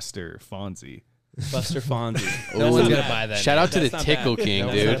say Buster Fonzie. Buster Fonzie. No one's Ooh. gonna buy that. Shout out to the That's not Tickle bad. King,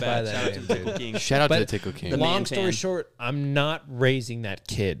 No dude. one's Not buy bad. that Shout out to name, the Tickle dude. King. Shout out to But the Tickle King. the Long man story fan. short, I'm not raising that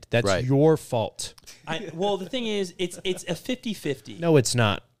kid. That's Right. your fault. Well, the thing is, it's a 50-50. No, it's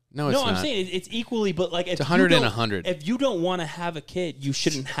not. No, it's No, not. I'm saying it's equally, but like if It's 100 you and don't- 100. If you don't want to have a kid, you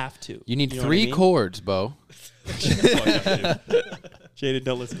shouldn't have to. You need know what I 3 mean? chords, Bo. Jaded,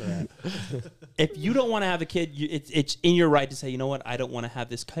 don't listen to that. If you don't want to have a kid, it's in your right to say, you know what, I don't want to have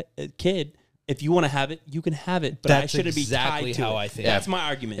this kid. If you want to have it, you can have it, but I That's shouldn't exactly be tied to how it. I think. That's my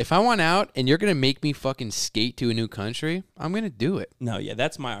argument. If I want out and you're gonna make me fucking skate to a new country, I'm gonna do it. No, yeah,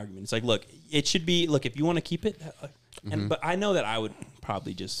 that's my argument. It's like, look, it should be, look, if you want to keep it, and but I know that I would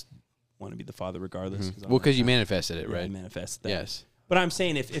probably just want to be the father regardless. Well, because you manifested it, right? Manifest that. Yes. But I'm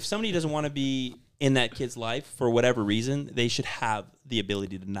saying if somebody doesn't want to be in that kid's life for whatever reason, they should have the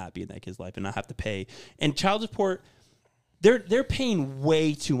ability to not be in that kid's life and not have to pay. And child support, they're paying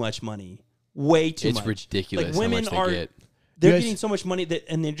way too much money. Way too much. It's ridiculous Like how women much they are get. they're You guys- getting so much money that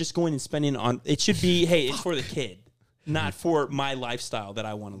and they're just going and spending on it should be, hey, it's for the kid, not for my lifestyle that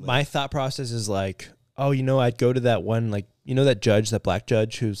I want to live. My thought process is like, oh, you know, I'd go to that one, like, you know, that judge, that black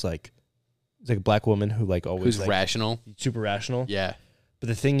judge who's like, it's like a black woman who like always Who's like, rational? super rational. Yeah. But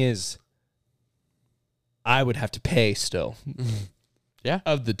the thing is, I would have to pay still. Yeah.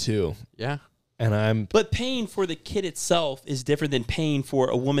 Of the two. Yeah. And I'm But paying for the kid itself is different than paying for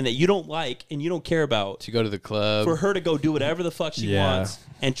a woman that you don't like and you don't care about. To go to the club. For her to go do whatever the fuck she Yeah. wants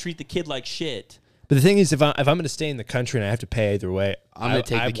and treat the kid like shit. But the thing is, if I'm going to stay in the country and I have to pay either way, I'm gonna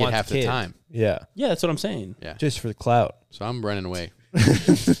take the kid want half the time. Yeah, Yeah, that's what I'm saying. Yeah. just for the clout. So I'm running away.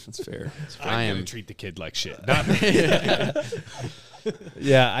 That's fair. I I'm am- gonna treat the kid like shit.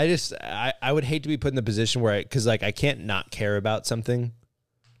 Yeah, I would hate to be put in the position where because like I can't not care about something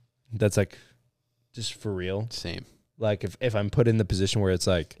that's like just for real. Same. Like if I'm put in the position where it's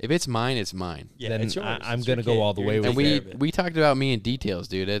like, If it's mine, it's mine. Yeah, then it's yours. I'm It's your gonna go kid. all the You're way gonna with And take it. care of we talked about me in details,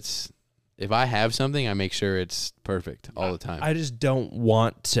 dude. It's if I have something, I make sure it's perfect all the time. I just don't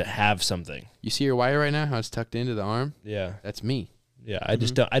want to have something. You see your wire right now? How it's tucked into the arm? Yeah, That's me. yeah. I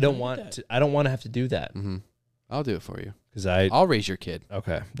just don't. I don't want to. I don't want to have to do that Mm-hmm. I'll do it for you. because I'll raise your kid.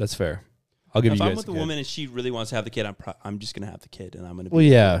 Okay, that's fair. I'll give If you I'm guys with a a kid. woman and she really wants to have the kid, I'm just gonna have the kid, and I'm gonna be Well,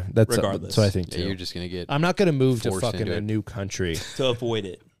 yeah, that's Regardless. what I think Yeah, too. you're just gonna get. I'm not gonna move to forced fucking into a it. new country to avoid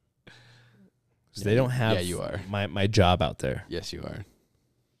it. 'cause they don't have. Yeah, you are. my job out there. Yes, you are.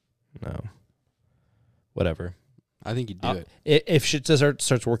 No, whatever. I think you do it. If shit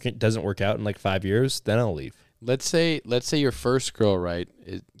starts working, doesn't work out in like 5 years, then I'll leave. Let's say your first girl, right,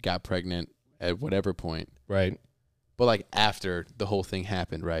 got pregnant at whatever point, Right. but like after the whole thing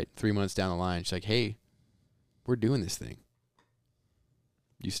happened, right, 3 months down the line, she's like, "Hey, we're doing this thing."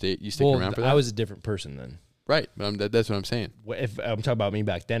 You stick around for that? I was a different person then. right, but that's what I'm saying. If I'm talking about me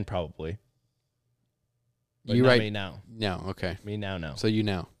back then, probably. But You not right me now. No, okay. Me now, no. So you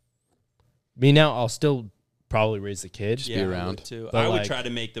know, Me now, I'll still probably raise the kid. Just be Yeah, I would around. too. But I would like- try to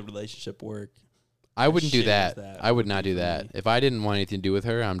make the relationship work. I wouldn't do shitty that. as that I would would not be do for that. me. If I didn't want anything to do with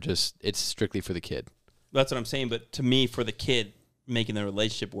her, it's strictly for the kid. That's what I'm saying. But to me, for the kid, making the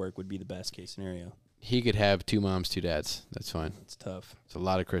relationship work would be the best case scenario. He could have 2 moms, 2 dads. That's fine. It's tough. It's a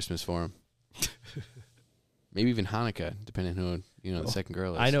lot of Christmas for him. Maybe even Hanukkah, depending on who the second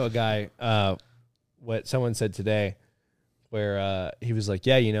girl is. I know a guy, what someone said today, where he was like,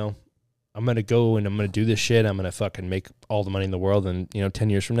 yeah, I'm going to go and I'm going to do this shit. I'm going to fucking make all the money in the world. And, 10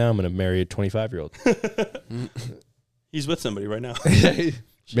 years from now, I'm going to marry a 25-year-old. He's with somebody right now.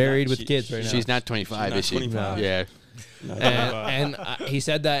 Married with kids right now. She's not 25, She's not is she? 25. Yeah. No, And he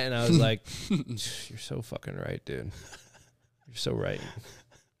said that, and I was like, "You're so fucking right, dude. You're so right."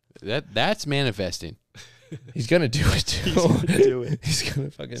 That's manifesting. He's gonna do it too. He's gonna do it. He's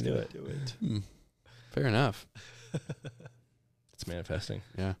gonna fucking do it. do it. Fair enough. It's manifesting.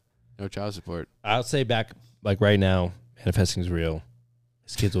 Yeah. No child support. I'll say back, like right now, manifesting is real.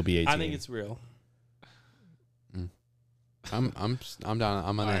 His kids will be 18. I think it's real. I'm down.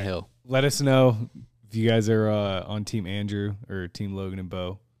 I'm on that hill. Let us know if you guys are on Team Andrew or Team Logan and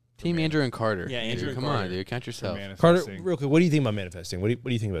Bo. Team Andrew and Carter. Yeah, Andrew Dude, and come Carter. on, dude. Count yourself. Carter, Manifesting. real quick, what do you think about manifesting? What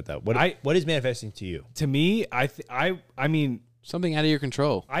do you think about that? What is manifesting to you? To me, I mean, Something out of your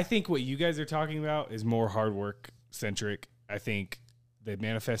control. I think what you guys are talking about is more hard work centric. I think the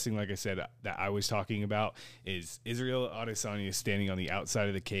manifesting, like I said, that I was talking about is Israel Adesanya standing on the outside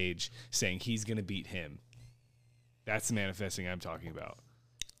of the cage saying he's going to beat him. That's the manifesting I'm talking about.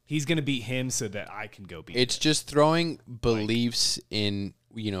 He's going to beat him so that I can go beat It's him. just throwing beliefs in,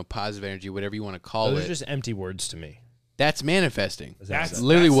 positive energy, whatever you want to call Those it. are just empty words to me. That's manifesting. That's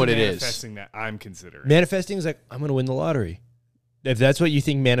literally the what it is. manifesting that I'm considering. Manifesting is like, I'm going to win the lottery. if that's what you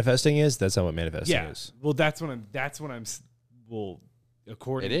think manifesting is, that's not what manifesting is. Well, that's what I'm. Well,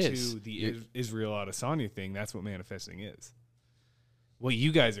 according It is. to the Israel Adesanya thing, that's what manifesting is. What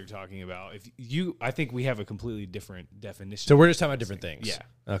you guys are talking about, I think we have a completely different definition. So we're just talking about different things. Yeah.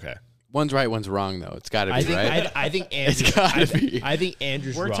 Okay. One's right, one's wrong, though. It's got to be, right? I think Andrew, It's gotta be. I think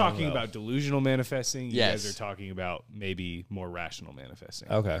Andrew's We're wrong, talking though. about delusional manifesting. You Yes. guys are talking about maybe more rational manifesting.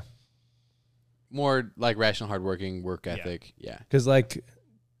 Okay. More like rational, hardworking, work ethic. Yeah. Because, like,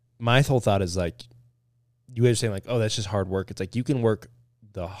 my whole thought is, like, you guys are saying, like, oh, that's just hard work. It's like you can work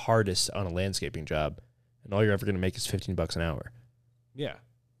the hardest on a landscaping job, and all you're ever going to make is $15 an hour. Yeah.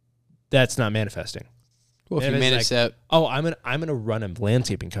 That's not manifesting. Well, if you Manifest, manage that, Oh, I'm gonna run a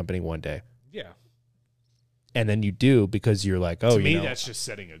landscaping company one day, Yeah. and then you do because you're like, oh, to me, you know, that's just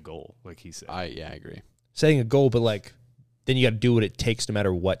setting a goal, like he said. I agree. setting a goal, but like, then you got to do what it takes no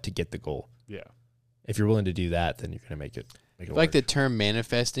matter what to get the goal. Yeah. If you're willing to do that, then you're gonna make it. I feel like the term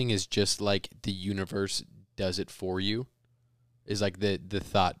manifesting is just like the universe does it for you. Is like the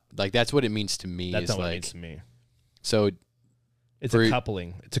thought, like that's what it means to me. That's is not like, what it means to me. So It's for- a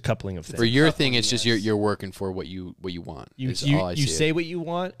coupling. It's a coupling of things. for your thing, it's just yes. you're working for what you want. you is you, all I you see say it. what you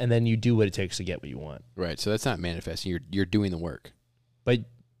want, and then you do what it takes to get what you want. Right. So that's not manifesting. You're doing the work. But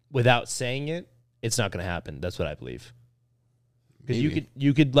without saying it, it's not going to happen. That's what I believe. Because Maybe.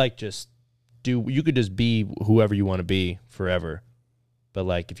 you could like just you could just be whoever you want to be forever. But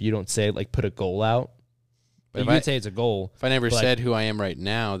like if you don't say like put a goal out, But you if could I- say it's a goal. If I never But, like- said who I am right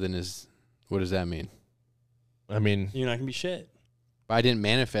now, then what does that mean? I mean, You're not gonna be shit. But I didn't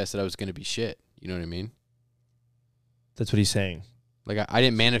manifest that I was going to be shit. You know what I mean? that's what he's saying. Like I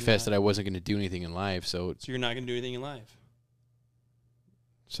didn't manifest that I wasn't going to do anything in life. So So you're not gonna do anything in life.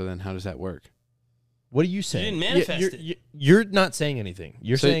 then how does that work? What are you saying? didn't manifest you're, it. You're not saying anything.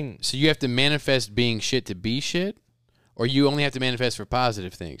 You're saying so you have to manifest being shit to be shit, or you only have to manifest for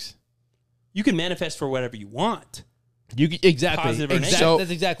positive things. You can manifest for whatever you want. exactly. Positive or negative. So-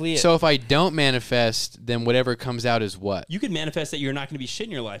 That's exactly it. So if I don't manifest, then whatever comes out is what? You could manifest that you're not gonna be shit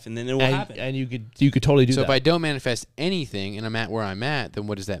in your life, and then it will and, happen. and you could totally do So that. if I don't manifest anything and I'm at where I'm at, then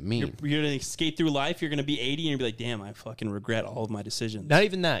what does that mean? You're gonna skate through life. You're gonna be 80, and you're gonna be like, "Damn, I fucking regret all of my decisions." Not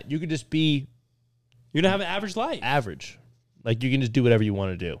even that. You could just be You're gonna have an average life. average. Like you can just do whatever you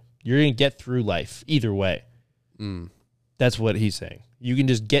want to do. You're gonna get through life either way. That's what he's saying. You can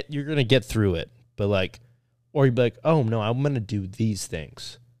just you're gonna get through it. But like, or you'd be like, oh no, I'm gonna do these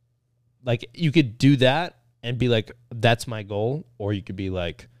things. Like you could do that and be like, that's my goal. Or you could be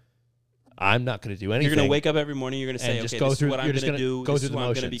like, I'm not gonna do anything. You're gonna wake up every morning. You're gonna say, And just "Okay, go this through- is what I'm you're gonna just gonna do. go This through is the what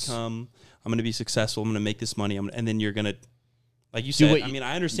I'm gonna motions. become. I'm gonna be successful. I'm gonna make this money. And then you're gonna, like you Do said. what I you- mean,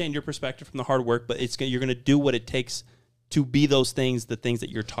 I understand your perspective from the hard work, but you're gonna do what it takes to be those things, the things that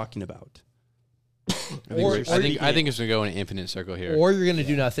you're talking about. I think it's gonna go in an infinite circle here. Or you're gonna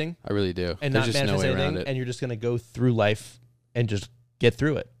do nothing I really do. and There's not just no manifest way anything, around it. and you're just gonna go through life and just get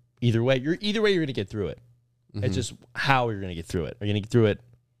through it. Either way, you're gonna get through it. Mm-hmm. It's just how you're gonna get through it. Are you gonna get through it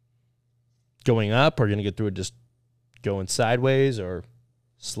going up, or are you gonna get through it just going sideways, or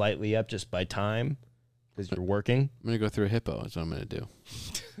slightly up just by time because you're working? I'm gonna go through a hippo. That's what I'm gonna do.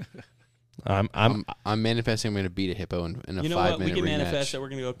 I'm I'm manifesting. I'm gonna beat a hippo in a You know what? 5-minute We can rematch. manifest that we're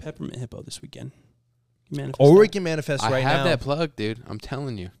gonna go to Peppermint Hippo this weekend. Manifest or we that. can manifest I right have now. that plug, dude. I'm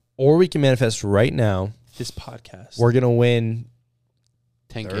telling you. Or we can manifest right now. This podcast. We're gonna win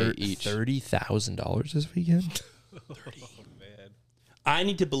 10K each. $30,000 this weekend. I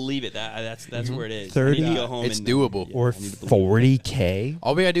need to believe it. That's where it is. 30 I need to go home It's and doable. Yeah, Or I need to believe it. $40K.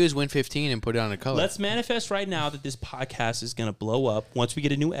 All we gotta do is win 15 and put it on a color. Let's manifest right now that this podcast is going to blow up once we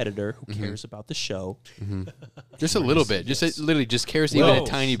get a new editor who cares about the show. just a little bit. Literally, just cares even a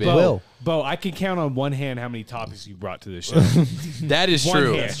tiny bit. Will. Bo, I can count on one hand how many topics you brought to this show. That is One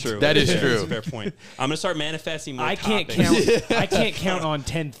true. hand. That's true. That is That's true. a fair point. I'm going to start manifesting more I can't topics. count. I can't count on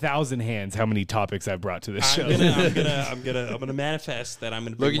 10,000 hands how many topics I brought to this show. I'm gonna manifest that I'm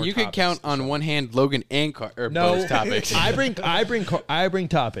gonna. bring Logan, more you can topics count to the on show. one hand Logan and Bo's topics. I bring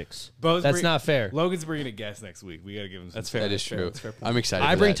topics. Bo's That's bring- not fair. Logan's bringing a guest next week. We got to give him some. That's fair. That is that's fair, true. that's fair point. I'm excited.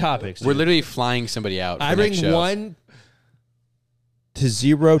 I for bring that. topics. We're dude. literally flying somebody out. I for bring next show. 1 to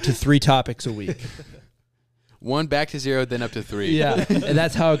 0 to 3 topics a week. 1 back to 0, then up to 3. Yeah, and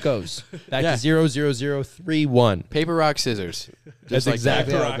that's how it goes. Back Yeah. to 0, 0, 0, 3, 1. Paper, rock, scissors. That's like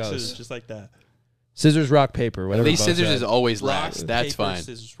exactly Paper, how it rock, goes. scissors, just like that. Scissors, rock, paper. At Whatever. least Bo scissors said. is always Rock, last. That's paper, fine.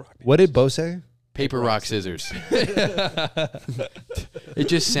 Scissors, rock, paper, What did Bo say? Paper, rock, scissors. It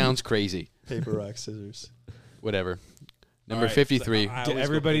just sounds crazy. paper, rock, scissors. Whatever. Number All right, 53. I Do always go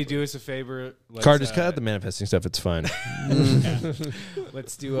everybody paper. do us a favor. Let's, Car, just cut out the manifesting stuff. It's fine.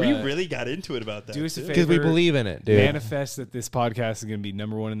 Let's do. We really got into it about that. do us a too. favor. Because we believe in it, dude. Manifest that this podcast is going to be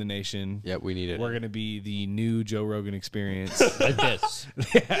 #1 in the nation. Yep, we need it. We're going to be the new Joe Rogan experience. Like this.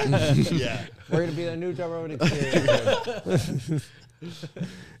 Yeah. We're going to be the new Joe Rogan experience.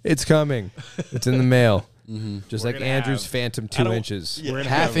 It's coming. It's in the mail. Just We're like gonna Andrew's have- Phantom I 2 don't- inches. Yeah. We're gonna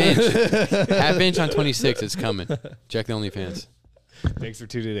half have, inch. Half inch on 26. It's coming. Check the OnlyFans. Thanks for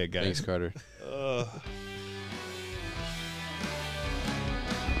tuning in, guys. Thanks, Carter. Ugh.